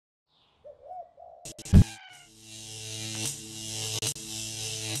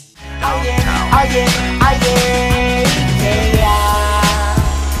Sir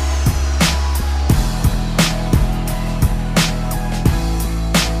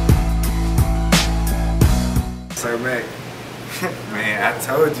Mac, man, I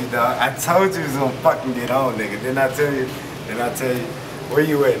told you, dog. I told you it was gonna fucking get on, nigga. Didn't I tell you? Didn't I tell you? Where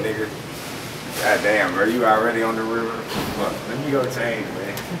you at, nigga? God damn, bro, you already on the river? Fuck, let me go change,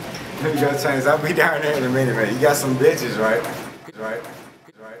 man. Let me go change. I'll be down there in a minute, man. You got some bitches, right? Right?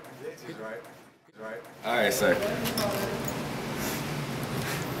 Bitches, right? Alright, sir.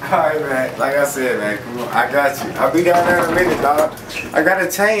 Alright, man. Like I said, man, come on. I got you. I'll be down there in a minute, dog. I gotta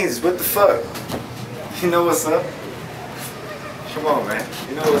change. What the fuck? You know what's up? Come on, man.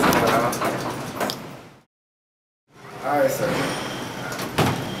 You know what's up, dog. Alright, sir.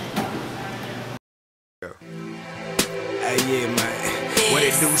 Hey, yeah, man. What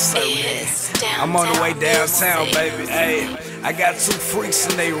it do, sir, man? I'm on the way downtown, baby. Hey, I got two freaks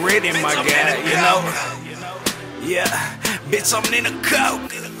and they ready, my guy, you know? Yeah, bitch, I'm in a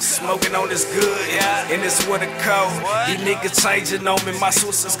coke. Smoking on this good, and it's what it cold. These niggas changing on me, my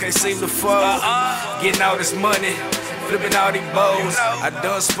switches can't seem to fold. Getting all this money, flipping all these bows. I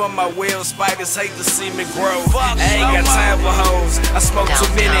done spun my wheels, spiders hate to see me grow. I ain't got time for hoes, I smoke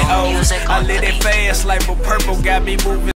too many O's. I lit it fast like a purple, got me moving.